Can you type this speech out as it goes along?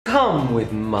Come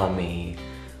with Mummy,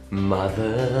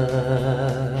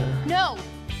 Mother. No!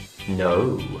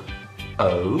 No.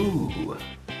 Oh,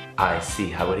 I see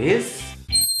how it is.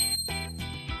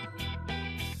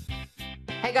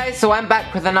 Hey guys, so I'm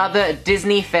back with another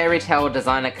Disney Fairytale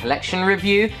Designer Collection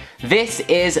review. This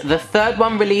is the third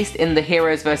one released in the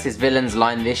Heroes vs Villains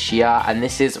line this year, and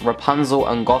this is Rapunzel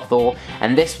and Gothel,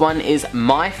 and this one is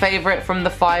my favourite from the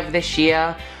 5 this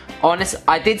year.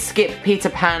 I did skip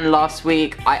Peter Pan last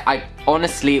week. I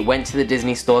honestly went to the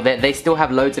Disney store. They still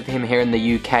have loads of him here in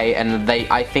the UK, and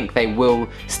I think they will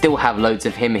still have loads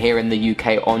of him here in the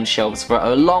UK on shelves for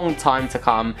a long time to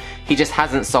come. He just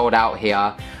hasn't sold out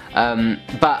here.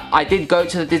 But I did go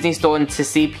to the Disney store to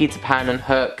see Peter Pan and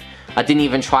Hook. I didn't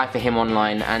even try for him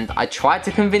online, and I tried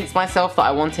to convince myself that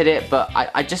I wanted it, but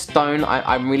I just don't.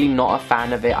 I'm really not a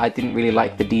fan of it. I didn't really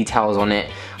like the details on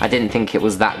it. I didn't think it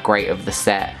was that great of the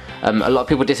set. A lot of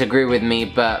people disagree with me,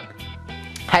 but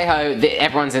hey ho,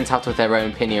 everyone's entitled to their own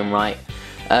opinion, right?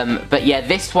 But yeah,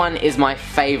 this one is my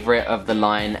favourite of the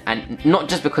line, and not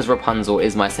just because Rapunzel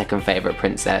is my second favourite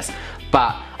princess,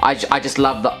 but I just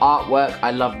love the artwork, I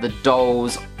love the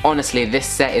dolls. Honestly, this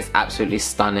set is absolutely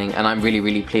stunning, and I'm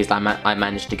really pleased I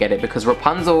managed to get it, because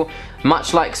Rapunzel,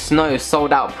 much like Snow,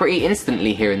 sold out pretty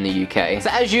instantly here in the UK. So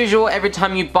as usual, every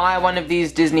time you buy one of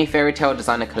these Disney Fairytale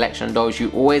Designer Collection dolls, you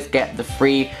always get the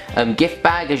free gift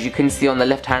bag, as you can see on the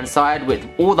left hand side, with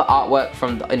all the artwork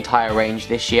from the entire range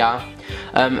this year.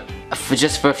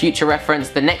 Just for future reference,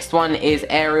 the next one is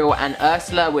Ariel and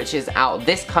Ursula, which is out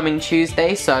this coming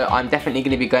Tuesday, so I'm definitely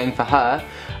going to be going for her.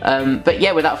 But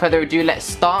yeah, without further ado, let's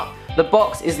start. The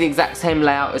box is the exact same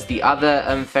layout as the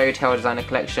other Fairytale Designer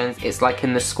Collections. It's like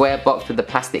in the square box with the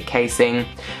plastic casing.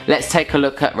 Let's take a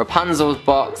look at Rapunzel's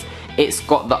box. It's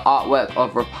got the artwork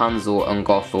of Rapunzel and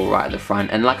Gothel right at the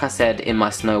front, and like I said in my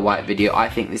Snow White video, I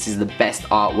think this is the best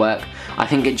artwork. I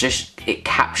think it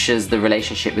captures the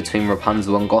relationship between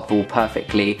Rapunzel and Gothel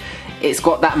perfectly. It's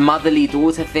got that motherly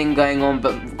daughter thing going on,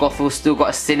 but Gothel's still got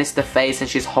a sinister face, and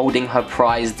she's holding her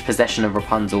prized possession of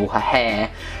Rapunzel, her hair.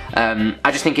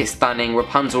 I just think it's stunning.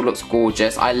 Rapunzel looks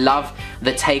gorgeous. I love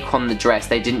the take on the dress.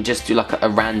 They didn't just do like a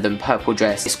random purple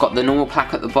dress. It's got the normal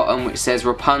plaque at the bottom which says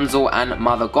Rapunzel and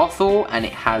Mother Gothel, and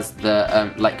it has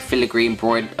the like filigree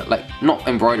not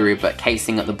embroidery, but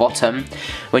casing at the bottom.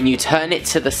 When you turn it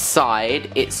to the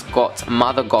side, it's got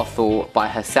Mother Gothel by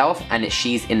herself, and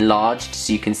she's enlarged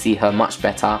so you can see her much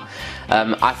better.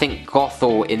 I think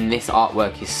Gothel in this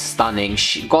artwork is stunning.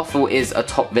 Gothel is a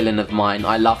top villain of mine.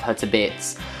 I love her to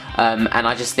bits. And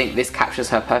I just think this captures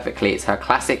her perfectly. It's her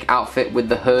classic outfit with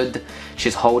the hood.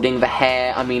 She's holding the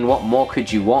hair. I mean, what more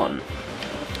could you want?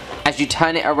 As you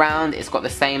turn it around, it's got the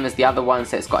same as the other one,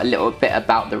 so it's got a little bit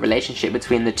about the relationship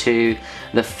between the two.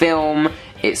 The film,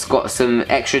 it's got some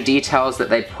extra details that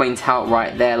they point out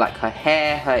right there, like her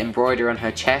hair, her embroidery on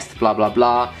her chest, blah blah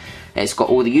blah. It's got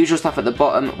all the usual stuff at the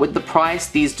bottom. With the price,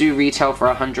 these do retail for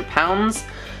 £100.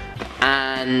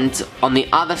 And on the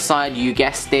other side, you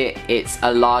guessed it, it's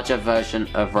a larger version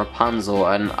of Rapunzel,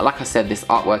 and like I said, this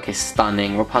artwork is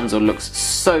stunning. Rapunzel looks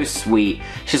so sweet.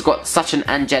 She's got such an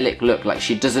angelic look, like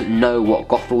she doesn't know what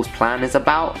Gothel's plan is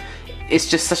about. It's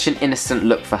just such an innocent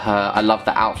look for her. I love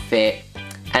the outfit,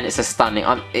 and it's a stunning,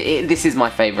 this is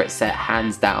my favourite set,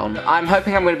 hands down. I'm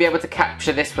hoping I'm going to be able to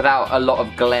capture this without a lot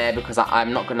of glare, because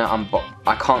I'm not going to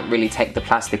I can't really take the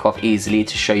plastic off easily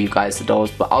to show you guys the dolls,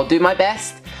 but I'll do my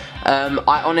best.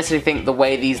 I honestly think the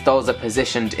way these dolls are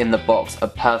positioned in the box are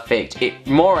perfect. It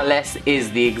more or less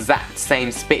is the exact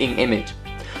same spitting image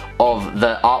of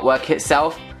the artwork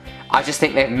itself. I just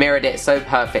think they've mirrored it so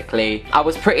perfectly. I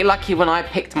was pretty lucky when I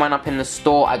picked mine up in the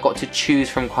store. I got to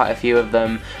choose from quite a few of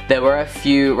them. There were a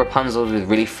few Rapunzels with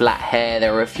really flat hair,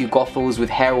 there were a few Gothels with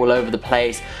hair all over the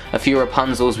place, a few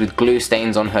Rapunzels with glue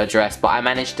stains on her dress, but I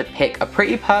managed to pick a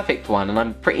pretty perfect one, and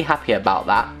I'm pretty happy about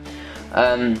that.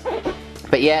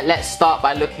 But yeah, let's start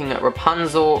by looking at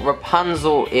Rapunzel.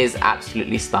 Rapunzel is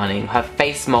absolutely stunning. Her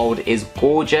face mold is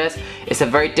gorgeous. It's a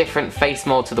very different face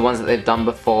mold to the ones that they've done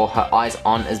before. Her eyes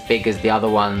aren't as big as the other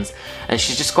ones, and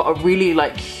she's just got a really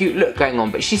like cute look going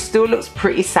on, but she still looks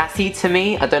pretty sassy to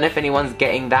me. I don't know if anyone's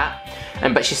getting that,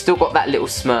 but she's still got that little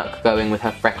smirk going with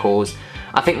her freckles.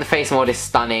 I think the face mold is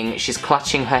stunning. She's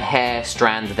clutching her hair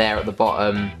strand there at the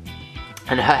bottom,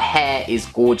 and her hair is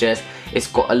gorgeous. It's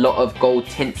got a lot of gold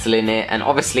tinsel in it, and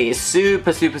obviously it's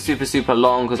super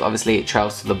long, because obviously it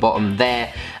trails to the bottom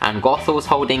there, and Gothel's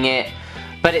holding it.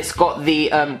 But it's got the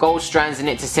gold strands in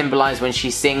it to symbolise when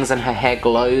she sings and her hair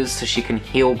glows, so she can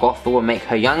heal Gothel and make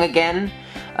her young again.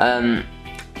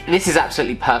 This is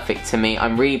absolutely perfect to me.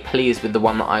 I'm really pleased with the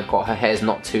one that I got. Her hair's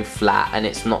not too flat, and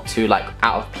it's not too like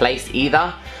out of place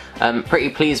either. Pretty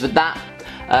pleased with that.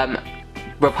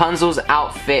 Rapunzel's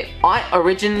outfit, I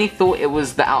originally thought it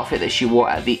was the outfit that she wore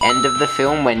at the end of the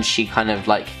film when she kind of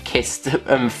like kissed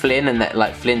Flynn, and that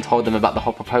like Flynn told them about the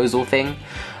whole proposal thing.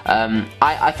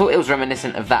 I thought it was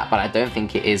reminiscent of that, but I don't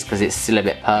think it is because it's still a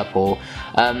bit purple.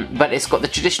 But it's got the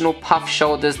traditional puff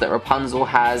shoulders that Rapunzel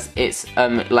has. It's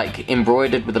like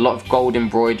embroidered with a lot of gold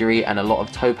embroidery and a lot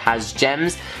of topaz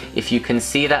gems. If you can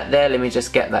see that there, let me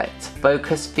just get that to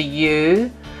focus for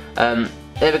you.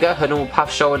 There we go, her normal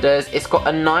puff shoulders. It's got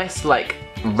a nice like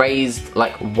raised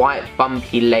like white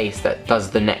bumpy lace that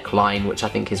does the neckline, which I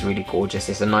think is really gorgeous.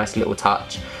 It's a nice little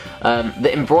touch.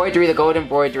 The embroidery, the gold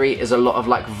embroidery, is a lot of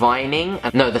like vining.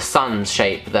 No, the sun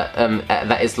shape that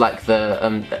that is like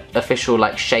the official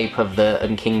like shape of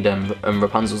the kingdom,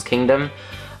 Rapunzel's kingdom.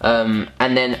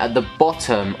 And then at the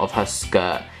bottom of her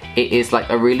skirt, it is like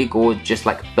a really gorgeous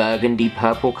like burgundy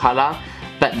purple colour.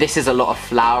 But this is a lot of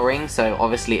flowering, so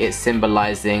obviously it's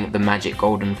symbolising the magic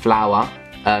golden flower.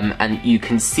 And you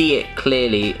can see it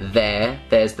clearly there.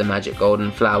 There's the magic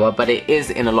golden flower, but it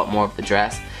is in a lot more of the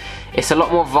dress. It's a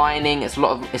lot more vining, it's a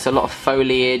lot of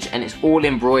foliage, and it's all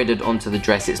embroidered onto the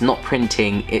dress. It's not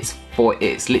printing, it's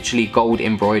literally gold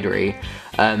embroidery.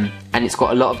 And it's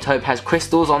got a lot of topaz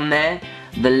crystals on there.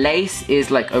 The lace is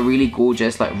like a really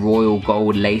gorgeous like royal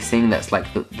gold lacing that's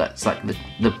like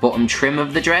the bottom trim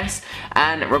of the dress.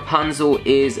 And Rapunzel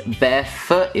is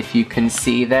barefoot, if you can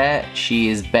see there, she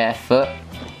is barefoot,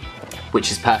 which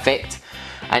is perfect.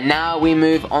 And now we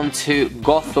move on to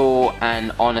Gothel,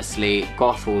 and honestly,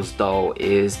 Gothel's doll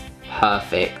is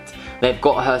perfect. They've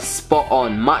got her spot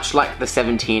on, much like the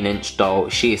 17-inch doll,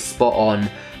 she is spot on.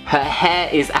 Her hair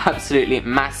is absolutely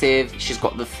massive. She's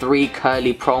got the 3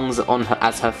 curly prongs on her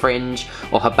as her fringe,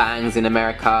 or her bangs in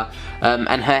America.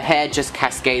 And her hair just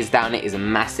cascades down. It is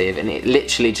massive, and it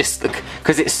literally just,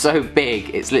 because it's so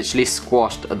big, it's literally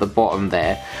squashed at the bottom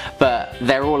there. But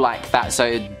they're all like that,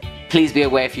 so please be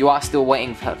aware if you are still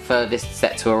waiting for this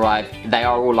set to arrive, they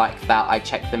are all like that. I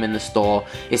checked them in the store.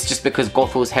 It's just because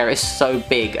Gothel's hair is so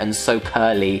big and so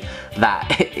curly that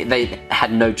they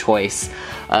had no choice.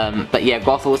 But yeah,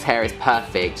 Gothel's hair is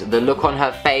perfect. The look on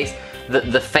her face,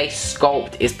 the face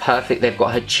sculpt is perfect. They've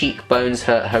got her cheekbones,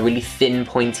 her really thin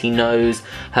pointy nose,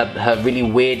 her really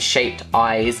weird shaped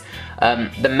eyes.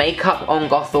 The makeup on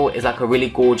Gothel is like a really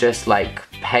gorgeous like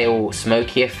pale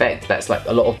smoky effect that's like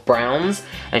a lot of browns,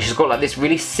 and she's got like this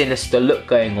really sinister look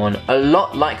going on, a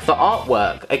lot like the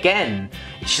artwork. Again,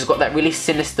 she's got that really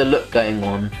sinister look going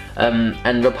on,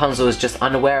 and Rapunzel is just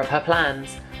unaware of her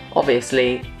plans,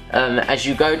 obviously. As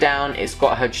you go down, it's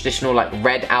got her traditional like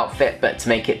red outfit, but to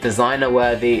make it designer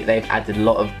worthy, they've added a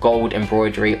lot of gold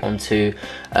embroidery onto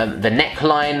the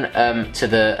neckline, to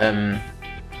the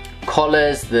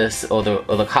collars, or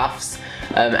the cuffs,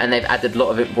 and they've added a lot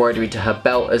of embroidery to her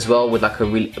belt as well, with like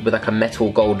a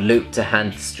metal gold loop to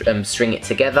hand string it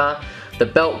together. The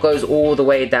belt goes all the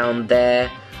way down there.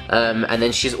 And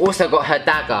then she's also got her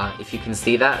dagger, if you can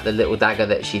see that, the little dagger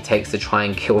that she takes to try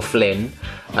and kill Flynn.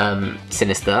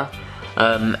 Sinister.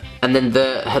 And then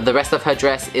the rest of her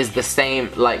dress is the same,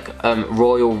 like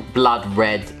royal blood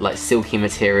red, like silky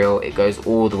material. It goes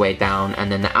all the way down, and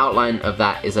then the outline of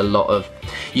that is a lot of,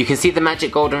 you can see the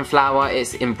magic golden flower,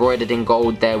 it's embroidered in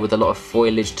gold there with a lot of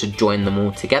foliage to join them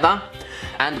all together.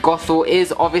 And Gothel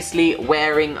is obviously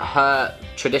wearing her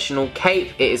traditional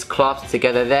cape. It is clasped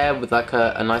together there with like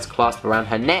a nice clasp around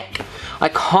her neck. I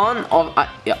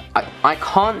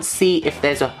can't see if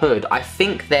there's a hood. I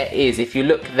think there is. If you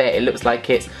look there, it looks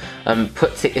like it's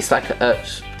it's like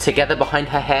together behind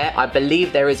her hair. I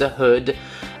believe there is a hood.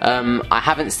 I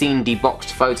haven't seen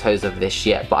deboxed photos of this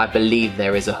yet, but I believe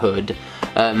there is a hood.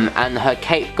 And her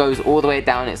cape goes all the way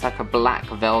down. It's like a black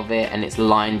velvet, and it's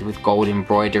lined with gold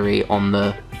embroidery on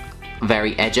the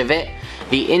very edge of it.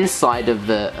 The inside of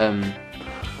the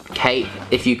cape,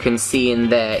 if you can see in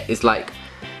there, is like,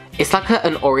 it's like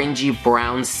an orangey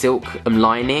brown silk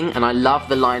lining, and I love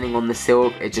the lining on the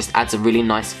silk. It just adds a really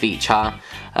nice feature.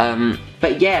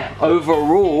 But yeah,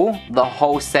 overall, the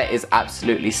whole set is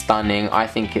absolutely stunning. I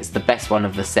think it's the best one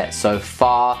of the set so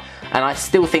far, and I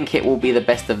still think it will be the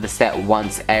best of the set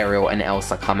once Ariel and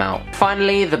Elsa come out.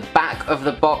 Finally, the back of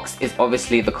the box is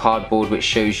obviously the cardboard, which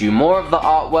shows you more of the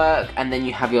artwork, and then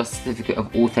you have your certificate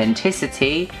of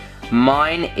authenticity.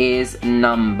 Mine is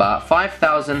number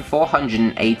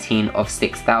 5,418 of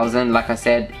 6,000. Like I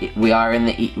said, we are in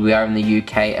the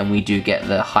UK, and we do get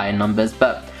the higher numbers,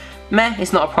 but meh,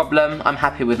 it's not a problem. I'm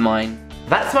happy with mine.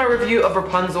 That's my review of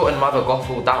Rapunzel and Mother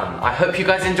Gothel done. I hope you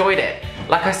guys enjoyed it.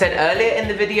 Like I said earlier in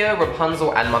the video,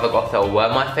 Rapunzel and Mother Gothel were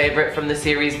my favourite from the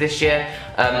series this year.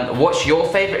 What's your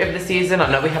favourite of the season? I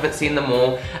know we haven't seen them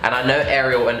all, and I know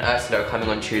Ariel and Ursula are coming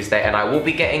on Tuesday, and I will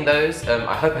be getting those.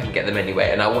 I hope I can get them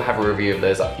anyway, and I will have a review of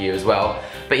those up for you as well.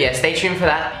 But yeah, stay tuned for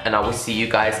that, and I will see you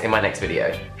guys in my next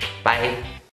video. Bye!